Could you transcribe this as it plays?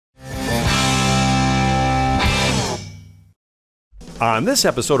On this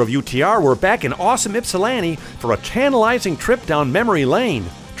episode of UTR, we're back in awesome Ypsilanti for a tantalizing trip down memory lane.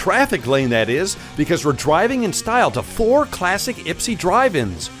 Traffic lane, that is, because we're driving in style to 4 classic Ypsi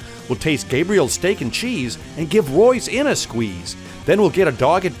drive-ins. We'll taste Gabriel's steak and cheese and give Roy's Inn a squeeze. Then we'll get a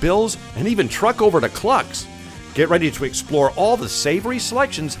dog at Bill's and even truck over to Kluck's. Get ready to explore all the savory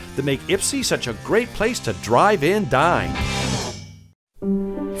selections that make Ypsi such a great place to drive in dine.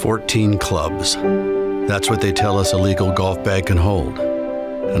 14 clubs. That's what they tell us a legal golf bag can hold.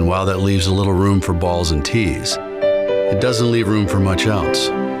 And while that leaves a little room for balls and tees, it doesn't leave room for much else.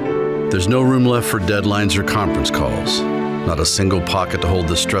 There's no room left for deadlines or conference calls. Not a single pocket to hold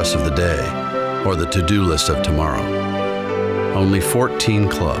the stress of the day or the to-do list of tomorrow. Only 14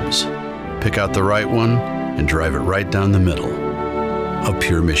 clubs. Pick out the right one and drive it right down the middle of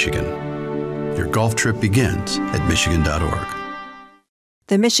pure Michigan. Your golf trip begins at Michigan.org.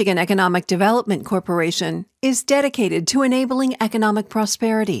 The Michigan Economic Development Corporation is dedicated to enabling economic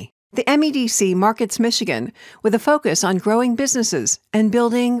prosperity. The MEDC markets Michigan with a focus on growing businesses and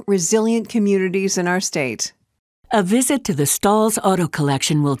building resilient communities in our state. A visit to the Stahl's Auto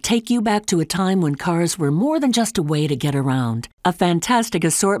Collection will take you back to a time when cars were more than just a way to get around. A fantastic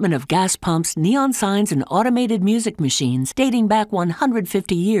assortment of gas pumps, neon signs, and automated music machines dating back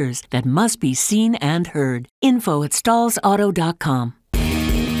 150 years that must be seen and heard. Info at stahlsauto.com.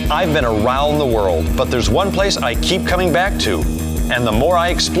 I've been around the world, but there's one place I keep coming back to. And the more I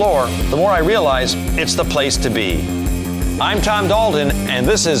explore, the more I realize it's the place to be. I'm Tom Dalton, and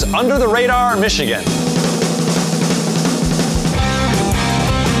this is Under the Radar, Michigan.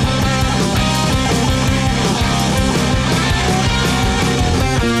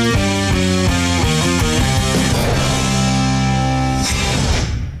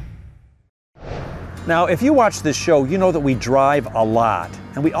 Now, if you watch this show, you know that we drive a lot,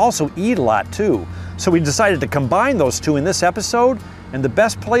 and we also eat a lot too. So we decided to combine those two in this episode, and the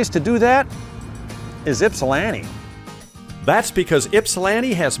best place to do that is Ypsilanti. That's because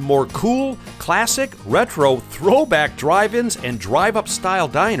Ypsilanti has more cool, classic, retro, throwback drive-ins and drive-up style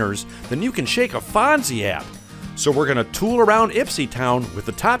diners than you can shake a Fonzie at. So we're gonna tool around Ypsi town with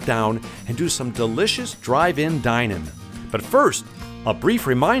the top down and do some delicious drive-in dining. But first, a brief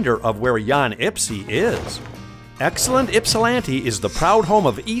reminder of where Jan Ypsi is. Excellent Ypsilanti is the proud home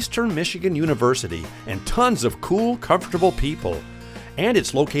of Eastern Michigan University and tons of cool, comfortable people. And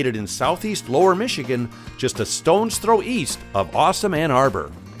it's located in southeast Lower Michigan, just a stone's throw east of awesome Ann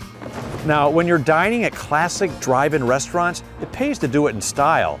Arbor. Now, when you're dining at classic drive-in restaurants, it pays to do it in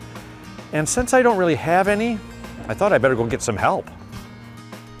style. And since I don't really have any, I thought I'd better go get some help.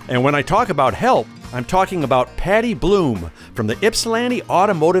 And when I talk about help, I'm talking about Patty Bloom from the Ypsilanti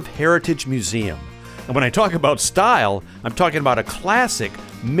Automotive Heritage Museum. And when I talk about style, I'm talking about a classic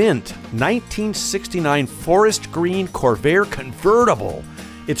mint 1969 forest green Corvair convertible.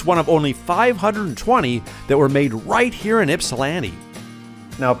 It's one of only 520 that were made right here in Ypsilanti.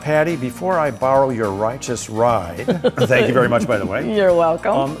 Now, Patty, before I borrow your righteous ride, thank you very much, by the way. You're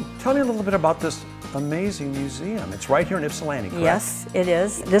welcome. Tell me a little bit about this amazing museum. It's right here in Ypsilanti, correct? Yes, it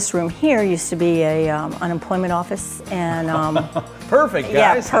is. This room here used to be a unemployment office and perfect,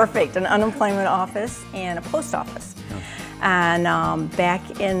 guys. Yeah, perfect. An unemployment office and a post office. And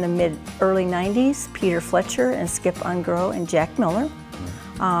back in the early 90s, Peter Fletcher and Skip Ungro and Jack Miller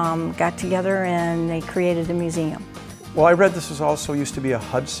got together and they created a museum. Well, I read this was also used to be a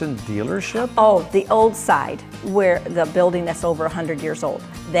Hudson dealership. Oh, the old side, where the building that's over 100 years old.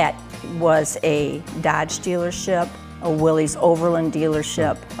 That was a Dodge dealership, a Willys Overland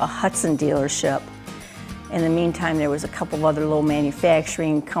dealership, a Hudson dealership. In the meantime, there was a couple of other little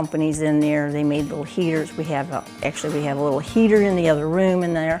manufacturing companies in there. They made little heaters. We have a little heater in the other room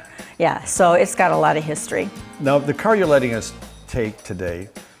in there. Yeah, so it's got a lot of history. Now, the car you're letting us take today,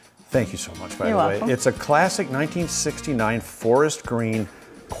 thank you so much, by the way. Welcome. It's a classic 1969 forest green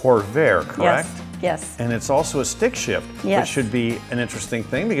Corvair, correct? Yes. And it's also a stick shift, yes. Which should be an interesting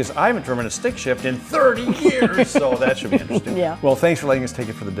thing because I haven't driven a stick shift in 30 years, so that should be interesting. Yeah. Well, thanks for letting us take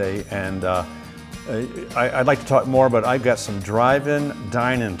it for the day, and I'd like to talk more, but I've got some drive-in,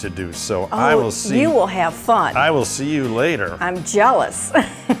 dine-in to do, so I will see. You will have fun. I will see you later. I'm jealous.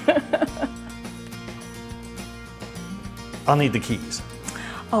 I'll need the keys.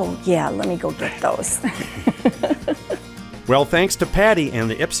 Oh yeah, let me go get those. Well, thanks to Patty and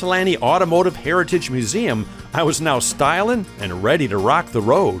the Ypsilanti Automotive Heritage Museum, I was now styling and ready to rock the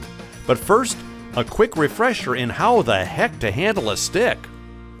road. But first, a quick refresher in how the heck to handle a stick.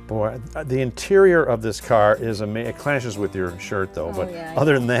 Boy, the interior of this car is amazing. It clashes with your shirt though, but yeah.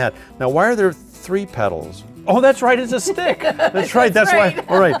 Other than that, now why are there 3 pedals? Oh, that's right, it's a stick. That's right, that's right.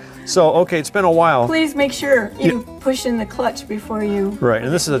 Why. All right. So, okay, it's been a while. Please make sure you push in the clutch before you. Right,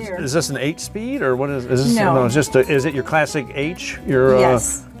 and this is this an 8-speed or what is this? No, it's just is it your classic H? Your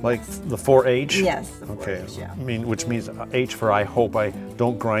yes. Like the 4H? Yes. The Okay. 4H, yeah. I mean, which means H for I hope I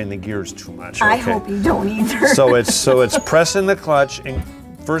don't grind the gears too much. Okay. I hope you don't either. So it's press in the clutch in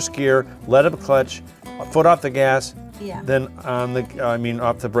first gear, let up clutch, foot off the gas. Yeah. Then on the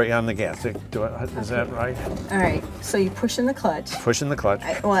off the brake on the gas. Is that right? All right. So you push in the clutch. Push in the clutch.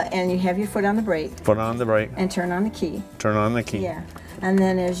 And you have your foot on the brake. Foot on the brake. And turn on the key. Turn on the key. Yeah. And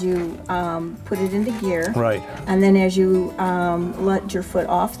then as you put it into gear. Right. And then as you let your foot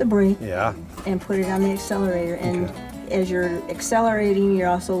off the brake. Yeah. And put it on the accelerator. And as you're accelerating, you're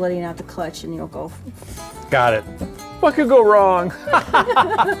also letting out the clutch, and you'll go. Got it. What could go wrong?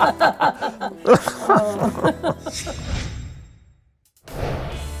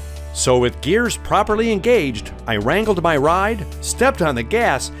 So with gears properly engaged, I wrangled my ride, stepped on the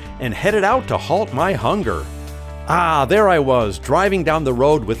gas, and headed out to halt my hunger. Ah, there I was, driving down the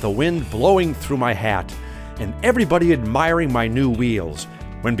road with the wind blowing through my hat, and everybody admiring my new wheels,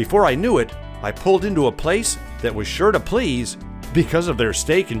 when before I knew it, I pulled into a place that was sure to please because of their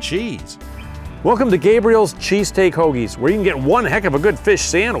steak and cheese. Welcome to Gabriel's Cheesesteak Hoagies, where you can get one heck of a good fish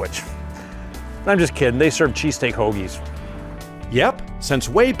sandwich. I'm just kidding, they serve cheesesteak hoagies. Yep, since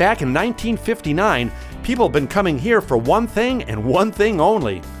way back in 1959, people have been coming here for one thing and one thing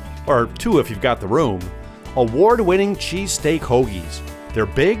only. Or two if you've got the room. Award-winning cheesesteak hoagies. They're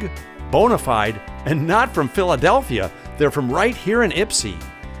big, bona fide, and not from Philadelphia. They're from right here in Ypsi.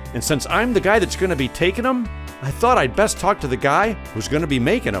 And since I'm the guy that's going to be taking them, I thought I'd best talk to the guy who's going to be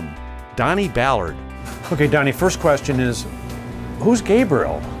making them, Donnie Ballard. Okay, Donnie, first question is, who's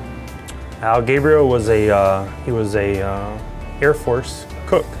Gabriel? Gabriel was a Air Force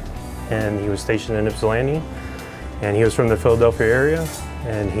cook, and he was stationed in Ypsilanti, and he was from the Philadelphia area,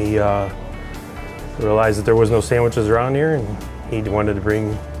 and he realized that there was no sandwiches around here, and he wanted to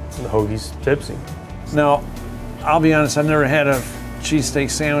bring the hoagies to Ypsi. Now, I'll be honest, I've never had a cheesesteak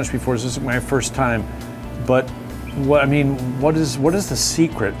sandwich before. This is my first time, but what is the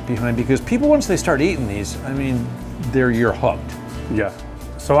secret behind? Because people, once they start eating these, you're hooked. Yeah.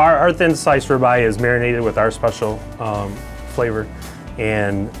 So our thin sliced ribeye is marinated with our special flavor,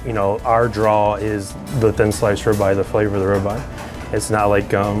 and our draw is the thin sliced ribeye, the flavor of the ribeye. It's not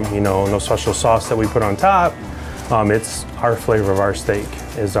like no special sauce that we put on top. It's our flavor of our steak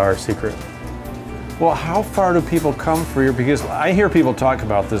is our secret. Well, how far do people come for your? Because I hear people talk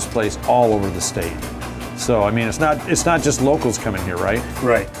about this place all over the state. So it's not just locals coming here, right?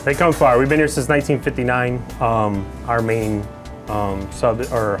 Right. They come far. We've been here since 1959. Our main sub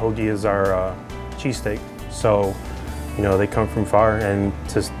or hoagie is our cheesesteak. So they come from far, and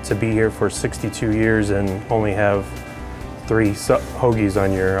to be here for 62 years and only have 3 hoagies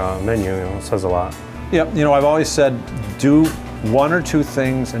on your menu, says a lot. Yep. I've always said, do 1 or 2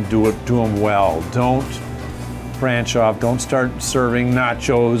 things and do them well. Don't branch off. Don't start serving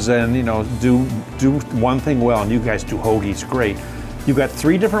nachos, and do one thing well. And you guys do hoagies great. You've got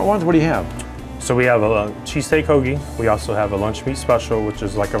 3 different ones. What do you have? So we have a cheesesteak hoagie. We also have a lunch meat special, which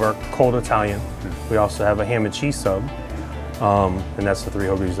is like our cold Italian. We also have a ham and cheese sub, and that's the 3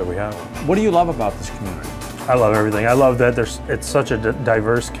 hoagies that we have. What do you love about this community? I love everything. I love that it's such a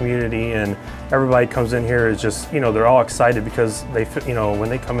diverse community, and everybody comes in here is just they're all excited because they when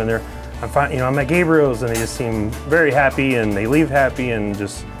they come in there, I'm at Gabriel's, and they just seem very happy, and they leave happy, and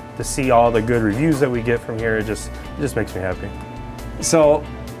just to see all the good reviews that we get from here, it just makes me happy. So,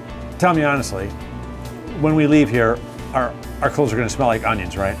 tell me honestly, when we leave here, our clothes are going to smell like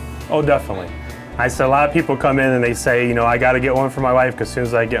onions, right? Oh, definitely. I said a lot of people come in and they say, I got to get one for my wife because as soon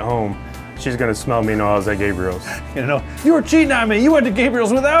as I get home, she's going to smell me and know I was at Gabriel's. You were cheating on me. You went to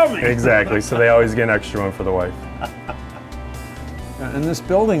Gabriel's without me. Exactly. So they always get an extra one for the wife. And this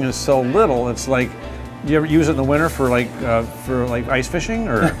building is so little. It's like, you ever use it in the winter for ice fishing,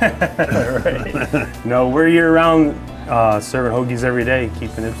 or? Right. No, we're year-round serving hoagies every day,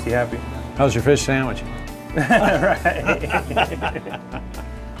 keeping Ypsi happy. How's your fish sandwich? Right.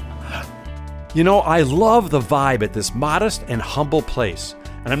 I love the vibe at this modest and humble place.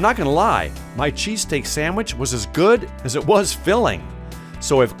 And I'm not gonna lie, my cheesesteak sandwich was as good as it was filling.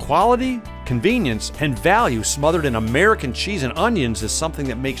 So if quality, convenience, and value smothered in American cheese and onions is something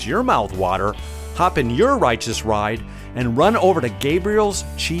that makes your mouth water, hop in your righteous ride and run over to Gabriel's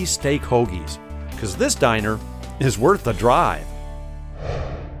Cheesesteak Hoagies, because this diner is worth the drive.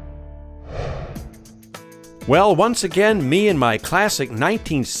 Well, once again, me and my classic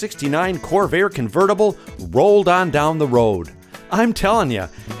 1969 Corvair convertible rolled on down the road. I'm telling you,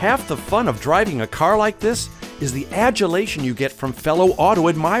 half the fun of driving a car like this is the adulation you get from fellow auto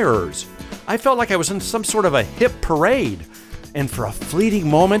admirers. I felt like I was in some sort of a hip parade, and for a fleeting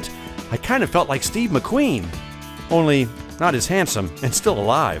moment, I kind of felt like Steve McQueen, only not as handsome and still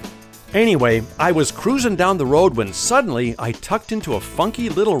alive. Anyway, I was cruising down the road when suddenly I tucked into a funky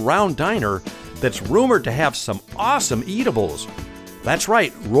little round diner that's rumored to have some awesome eatables. That's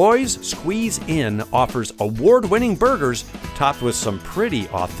right, Roy's Squeeze Inn offers award-winning burgers topped with some pretty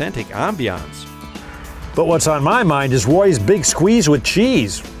authentic ambiance. But what's on my mind is Roy's Big Squeeze with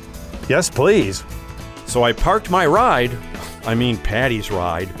cheese. Yes, please. So I parked my ride, I mean Patty's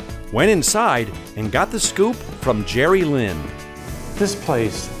ride, went inside and got the scoop from Jerry Lynn. This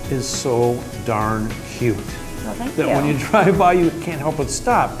place is so darn cute. Well, thank that you. When you drive by, you can't help but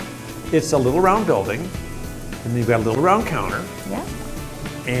stop. It's a little round building, and then you've got a little round counter. Yeah.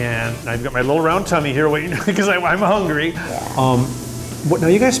 And I've got my little round tummy here waiting because I'm hungry. Yeah. Now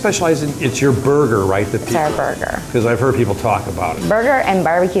you guys specialize in, it's your burger, right? It's our burger. Because I've heard people talk about it. Burger and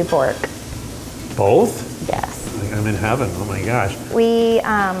barbecue pork. Both? Yes. Like I'm in heaven, oh my gosh. We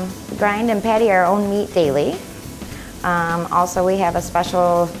grind and patty our own meat daily. Also, we have a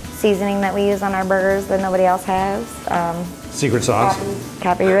special seasoning that we use on our burgers that nobody else has. Secret sauce?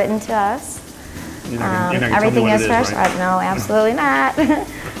 Copywritten to us. You're not gonna everything tell me what is it fresh. right? No, absolutely not.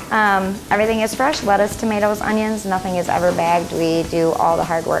 Everything is fresh. Lettuce, tomatoes, onions. Nothing is ever bagged. We do all the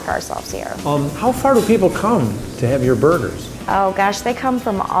hard work ourselves here. How far do people come to have your burgers? Oh gosh, they come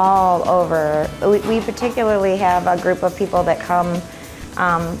from all over. We particularly have a group of people that come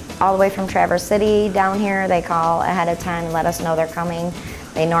all the way from Traverse City down here. They call ahead of time and let us know they're coming.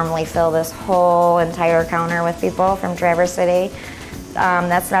 They normally fill this whole entire counter with people from Traverse City.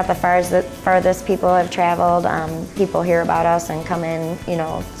 That's not the farthest people have traveled. People hear about us and come in, you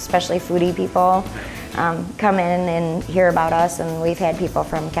know, especially foodie people, come in and hear about us, and we've had people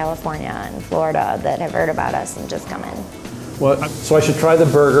from California and Florida that have heard about us and just come in. Well, so I should try the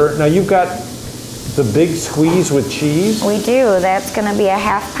burger. Now you've got the big squeeze with cheese? We do. That's going to be a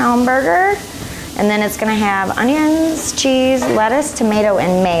half-pound burger, and then it's going to have onions, cheese, lettuce, tomato,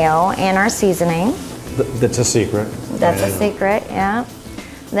 and mayo, and our seasoning. That's a secret. That's a secret, yeah.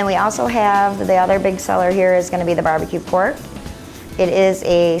 Then we also have, the other big seller here is going to be the barbecue pork. It is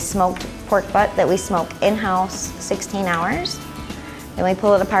a smoked pork butt that we smoke in-house 16 hours. Then we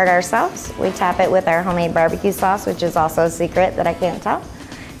pull it apart ourselves. We top it with our homemade barbecue sauce, which is also a secret that I can't tell,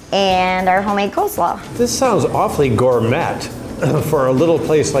 and our homemade coleslaw. This sounds awfully gourmet for a little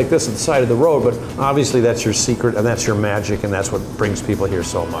place like this at the side of the road, but obviously that's your secret and that's your magic and that's what brings people here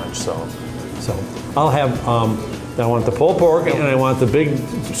so much. So I'll have, I want the pulled pork and I want the big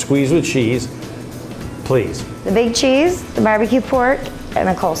squeeze with cheese, please. The big cheese, the barbecue pork, and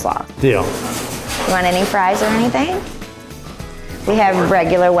a coleslaw. Deal. You want any fries or anything? We have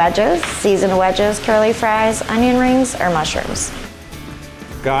regular wedges, seasoned wedges, curly fries, onion rings, or mushrooms.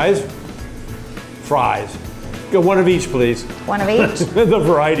 Guys, fries. Go one of each, please. One of each? The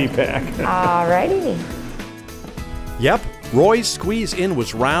variety pack. Alrighty. Yep, Roy's Squeeze Inn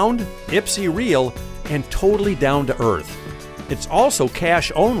was round, Ypsi real, and totally down to earth. It's also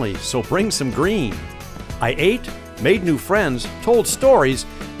cash only, so bring some green. I ate, made new friends, told stories,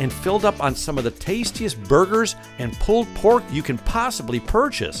 and filled up on some of the tastiest burgers and pulled pork you can possibly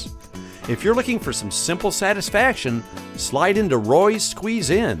purchase. If you're looking for some simple satisfaction, slide into Roy's Squeeze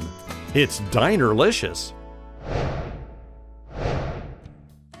Inn. It's dinerlicious.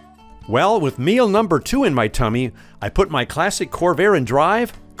 Well, with meal number 2 in my tummy, I put my classic Corvair in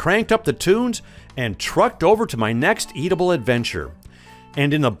drive, cranked up the tunes, and trucked over to my next eatable adventure.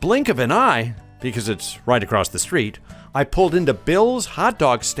 And in the blink of an eye, because it's right across the street, I pulled into Bill's hot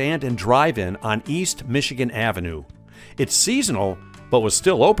dog stand and drive-in on East Michigan Avenue. It's seasonal, but was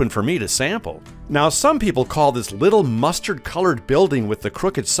still open for me to sample. Now, some people call this little mustard-colored building with the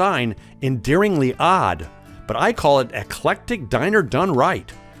crooked sign endearingly odd, but I call it eclectic diner done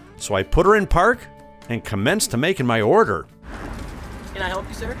right. So I put her in park and commenced to making my order. Can I help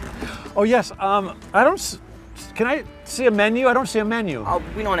you, sir? Oh yes, can I see a menu? I don't see a menu. Oh,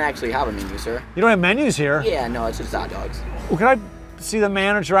 we don't actually have a menu, sir. You don't have menus here? Yeah, no, it's just hot dogs. Well, can I see the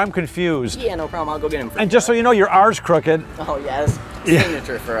manager? I'm confused. Yeah, no problem. I'll go get him. And just so you know, your R's crooked. Oh, yeah, that's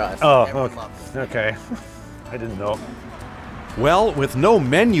signature for us. Oh, Everyone okay. loves it. Okay. I didn't know. Well, with no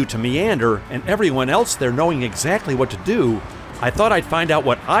menu to meander and everyone else there knowing exactly what to do, I thought I'd find out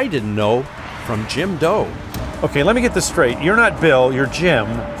what I didn't know from Jim Doe. Okay, let me get this straight. You're not Bill, you're Jim,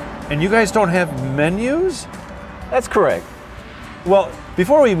 and you guys don't have menus? That's correct. Well,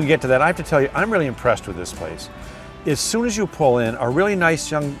 before we even get to that, I have to tell you, I'm really impressed with this place. As soon as you pull in, a really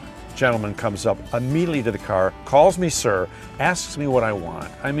nice young gentleman comes up immediately to the car, calls me sir, asks me what I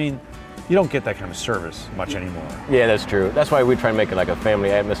want. I mean, you don't get that kind of service much anymore. Yeah, that's true. That's why we try to make it like a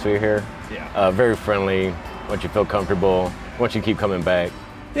family atmosphere here. Yeah. Very friendly, once you feel comfortable, once you keep coming back.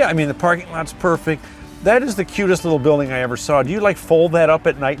 Yeah, I mean, the parking lot's perfect. That is the cutest little building I ever saw. Do you like fold that up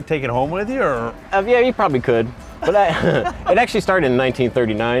at night and take it home with you, or? Yeah, you probably could. But it actually started in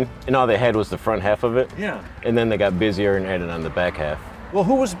 1939, and all they had was the front half of it. Yeah. And then they got busier and added on the back half. Well,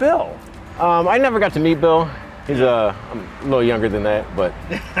 who was Bill? I never got to meet Bill. He's a little younger than that, but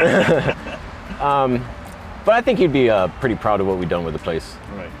but I think he'd be pretty proud of what we've done with the place.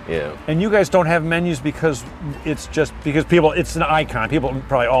 Right. Yeah. And you guys don't have menus because it's people, it's an icon. People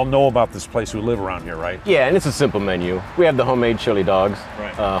probably all know about this place who live around here, right? Yeah, and it's a simple menu. We have the homemade chili dogs,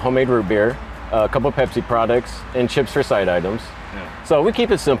 Right. Homemade root beer, a couple Pepsi products, and chips for side items. Yeah. So we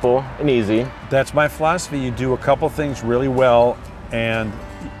keep it simple and easy. That's my philosophy. You do a couple things really well and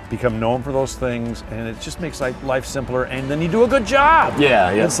become known for those things, and it just makes life simpler, and then you do a good job. Yeah,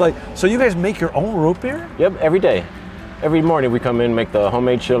 yeah. It's like, so you guys make your own root beer? Yep, every day. Every morning we come in, make the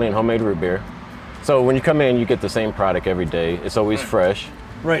homemade chili and homemade root beer. So when you come in, you get the same product every day. It's always fresh.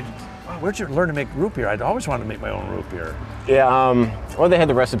 Right. Wow, where'd you learn to make root beer? I'd always wanted to make my own root beer. Yeah, well, they had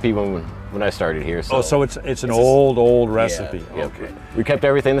the recipe when I started here. So, So it's an old recipe. Yeah, Okay. we kept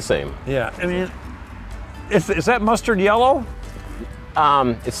everything the same. Yeah, I mean, is that mustard yellow?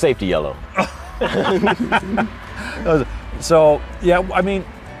 It's safety yellow. So, yeah, I mean,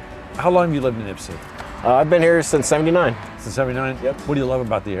 how long have you lived in Ypsi? I've been here since '79. Since '79? Yep. What do you love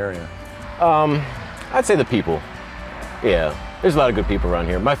about the area? I'd say the people. Yeah, there's a lot of good people around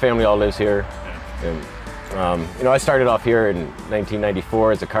here. My family all lives here. And, I started off here in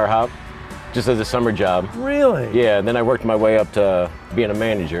 1994 as a car hop, just as a summer job. Really? Yeah, and then I worked my way up to being a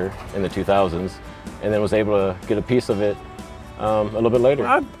manager in the 2000s, and then was able to get a piece of it a little bit later.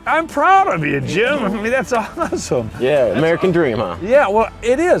 I'm proud of you, Jim. I mean, that's awesome. Yeah, American dream, huh? Yeah, well,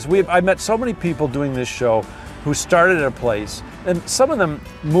 it is. I met so many people doing this show who started at a place, and some of them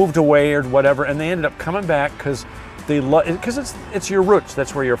moved away or whatever, and they ended up coming back because they love it, because it's your roots.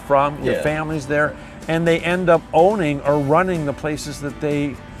 That's where you're from. Your family's there, and they end up owning or running the places that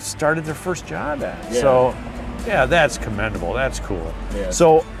they started their first job at. Yeah. So, yeah, that's commendable. That's cool. Yeah.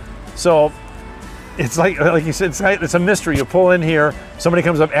 So. It's like you said, it's a mystery. You pull in here, somebody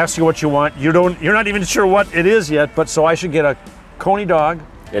comes up, asks you what you want. You're not even sure what it is yet. But so I should get a coney dog.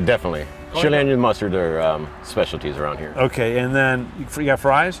 Yeah, definitely. Chili onion mustard are specialties around here. Okay, and then you got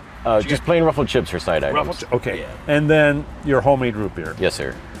fries? Just plain ruffled chips for side items. Okay, Yeah. and then your homemade root beer. Yes,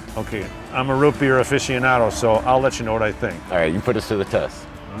 sir. Okay, I'm a root beer aficionado, so I'll let you know what I think. All right, you put us to the test.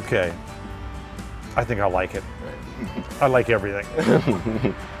 Okay, I think I'll like it. I like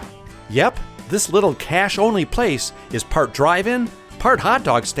everything. Yep. This little cash-only place is part drive-in, part hot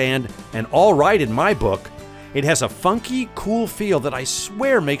dog stand, and all right in my book. It has a funky, cool feel that I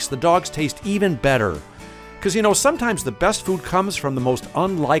swear makes the dogs taste even better. Because, sometimes the best food comes from the most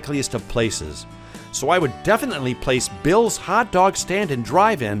unlikeliest of places. So I would definitely place Bill's Hot Dog Stand and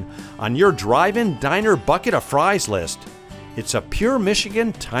Drive-In on your drive-in diner bucket of fries list. It's a pure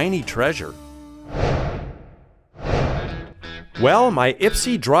Michigan tiny treasure. Well, my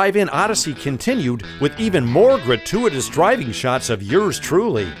Ypsi drive-in odyssey continued with even more gratuitous driving shots of yours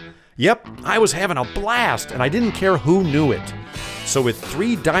truly. Yep, I was having a blast and I didn't care who knew it. So with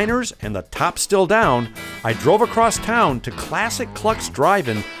 3 diners and the top still down, I drove across town to classic Kluck's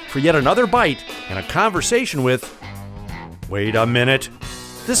Drive-In for yet another bite and a conversation with... Wait a minute,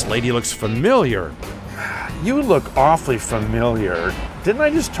 this lady looks familiar. You look awfully familiar. Didn't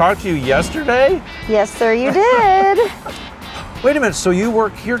I just talk to you yesterday? Yes, sir, you did. Wait a minute, so you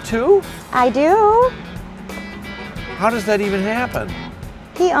work here too? I do. How does that even happen?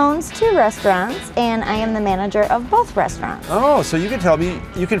 He owns 2 restaurants, and I am the manager of both restaurants. Oh, so you can tell me,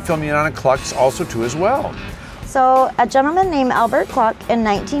 you can fill me in on Kluck's also too as well. So a gentleman named Albert Kluck in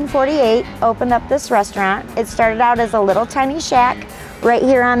 1948 opened up this restaurant. It started out as a little tiny shack right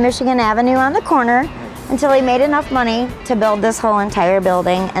here on Michigan Avenue on the corner until he made enough money to build this whole entire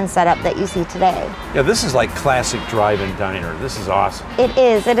building and setup that you see today. Yeah, this is like classic drive-in diner. This is awesome. It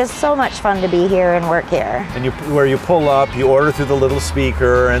is. It is so much fun to be here and work here. And where you pull up, you order through the little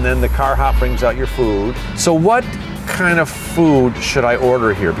speaker, and then the car hop brings out your food. So what kind of food should I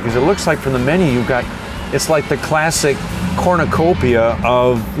order here? Because it looks like from the menu you've got, it's like the classic cornucopia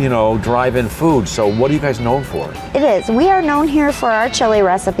of, drive-in food. So what are you guys known for? It is. We are known here for our chili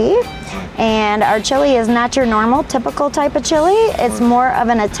recipe. And our chili is not your normal, typical type of chili. It's more of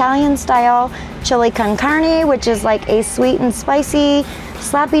an Italian style chili con carne, which is like a sweet and spicy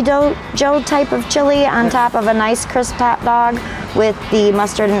sloppy Joe type of chili on top of a nice crisp hot dog with the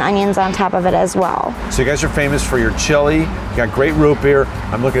mustard and onions on top of it as well. So you guys are famous for your chili. You got great root beer.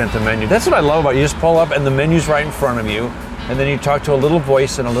 I'm looking at the menu. That's what I love about it. You just pull up and the menu's right in front of you, and then you talk to a little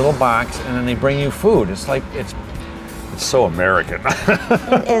voice in a little box, and then they bring you food. It's like, it's so American.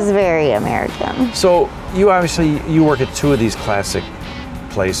 It is very American. So you work at two of these classic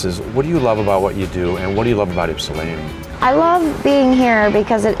places. What do you love about what you do, and what do you love about Ypsilanti? I love being here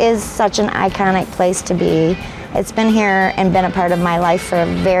because it is such an iconic place to be. It's been here and been a part of my life for a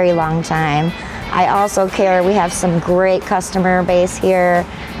very long time. I also care, we have some great customer base here.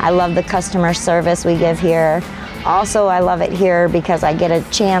 I love the customer service we give here. Also, I love it here because I get a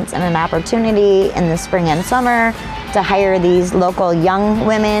chance and an opportunity in the spring and summer to hire these local young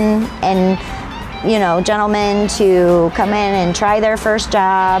women and, you know, gentlemen to come in and try their first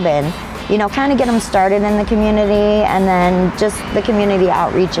job and, you know, kind of get them started in the community, and then just the community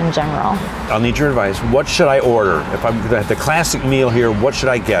outreach in general. I'll need your advice. What should I order? If I'm gonna have the classic meal here, what should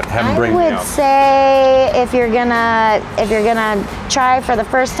I get? Have them bring me out. I would say if you're gonna try for the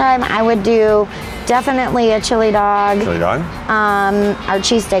first time, I would do definitely a chili dog. Chili dog? Our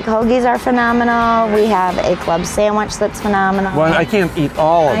cheesesteak hoagies are phenomenal. We have a club sandwich that's phenomenal. Well, I can't eat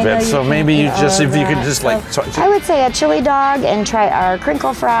all of it, so maybe you just, if you could just like... I would say a chili dog, and try our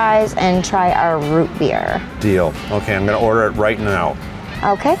crinkle fries, and try our root beer. Deal. Okay, I'm gonna order it right now.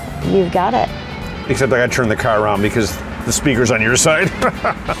 Okay, you've got it. Except I gotta turn the car around because the speaker's on your side.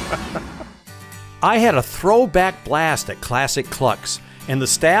 I had a throwback blast at Classic Kluck's, and the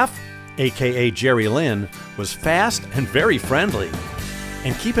staff, aka Jerry Lynn, was fast and very friendly.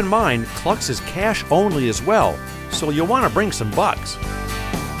 And keep in mind, Kluck's is cash only as well, so you'll want to bring some bucks.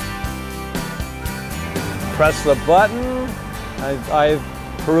 Press the button. I've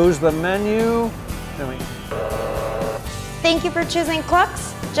perused the menu. Thank you for choosing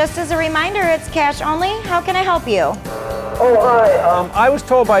Kluck's. Just as a reminder, it's cash only. How can I help you? Oh, hi. I was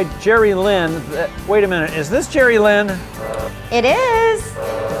told by Jerry Lynn that, wait a minute, is this Jerry Lynn? It is.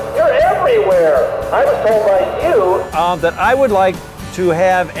 You're everywhere. I was told by you that I would like to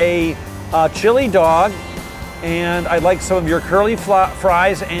have a chili dog, and I'd like some of your curly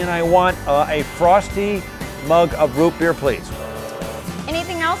fries, and I want a frosty mug of root beer, please.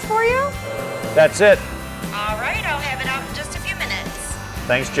 Anything else for you? That's it. All right, I'll have it out in just a few minutes.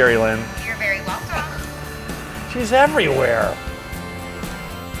 Thanks, Jerry Lynn. You're very welcome. She's everywhere.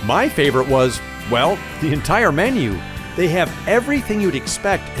 My favorite was, well, the entire menu. They have everything you'd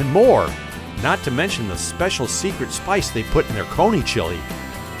expect and more, not to mention the special secret spice they put in their coney chili.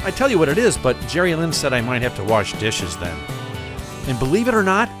 I tell you what it is, but Jerry Lynn said I might have to wash dishes then. And believe it or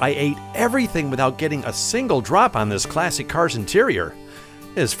not, I ate everything without getting a single drop on this classic car's interior,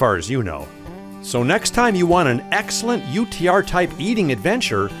 as far as you know. So next time you want an excellent UTR-type eating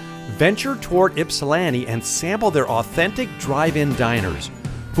adventure, venture toward Ypsilanti and sample their authentic drive-in diners.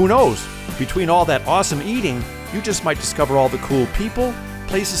 Who knows, between all that awesome eating, you just might discover all the cool people,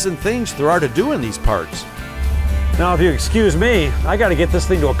 places, and things there are to do in these parts. Now, if you excuse me, I gotta get this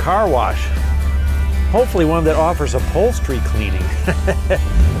thing to a car wash. Hopefully one that offers upholstery cleaning.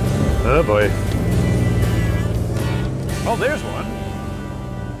 Oh boy. Oh, there's one.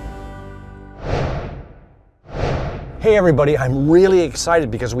 Hey everybody, I'm really excited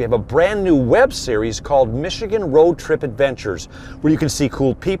because we have a brand new web series called Michigan Road Trip Adventures, where you can see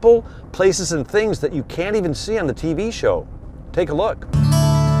cool people, places, and things that you can't even see on the TV show. Take a look.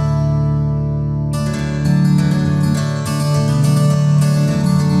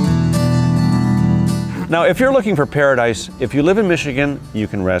 Now, if you're looking for paradise, if you live in Michigan, you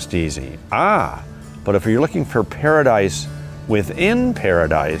can rest easy. But if you're looking for paradise within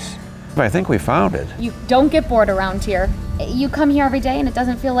paradise, I think we found it. You don't get bored around here. You come here every day and it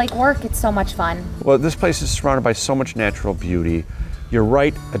doesn't feel like work. It's so much fun. Well, this place is surrounded by so much natural beauty. You're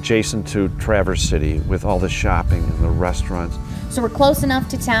right adjacent to Traverse City with all the shopping and the restaurants. So we're close enough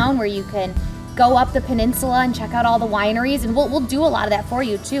to town where you can go up the peninsula and check out all the wineries, and we'll do a lot of that for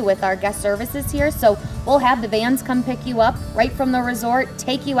you too with our guest services here. So we'll have the vans come pick you up right from the resort,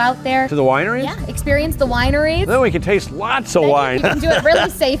 take you out there. To the wineries? Yeah, experience the wineries. Then we can taste lots of wine. You can do it really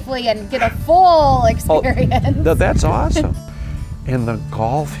safely and get a full experience. Oh, that's awesome. And the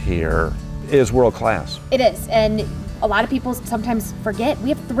golf here is world class. It is, and a lot of people sometimes forget we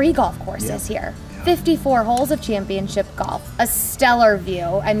have 3 golf courses here. 54 holes of championship golf, a stellar view.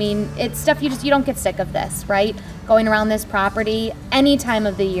 I mean, it's stuff you don't get sick of this, right? Going around this property any time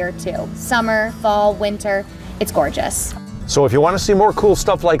of the year too. Summer, fall, winter, it's gorgeous. So if you want to see more cool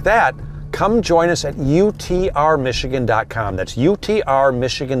stuff like that, come join us at utrmichigan.com. That's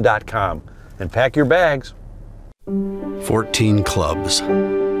utrmichigan.com. And pack your bags. 14 clubs.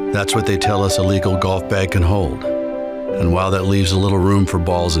 That's what they tell us a legal golf bag can hold. And while that leaves a little room for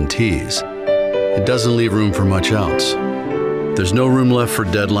balls and tees, it doesn't leave room for much else. There's no room left for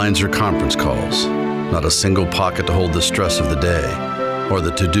deadlines or conference calls, not a single pocket to hold the stress of the day or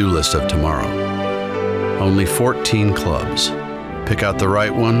the to-do list of tomorrow. Only 14 clubs. Pick out the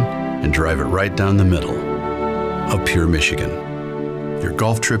right one and drive it right down the middle of pure Michigan. Your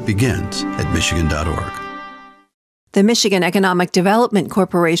golf trip begins at Michigan.org. The Michigan Economic Development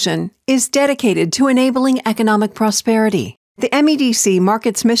Corporation is dedicated to enabling economic prosperity. The MEDC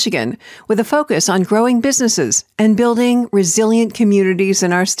markets Michigan with a focus on growing businesses and building resilient communities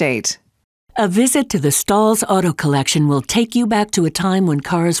in our state. A visit to the Stalls Auto Collection will take you back to a time when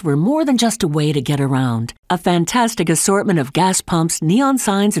cars were more than just a way to get around. A fantastic assortment of gas pumps, neon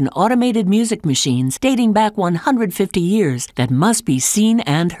signs, and automated music machines dating back 150 years that must be seen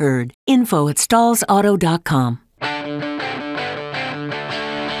and heard. Info at stallsauto.com.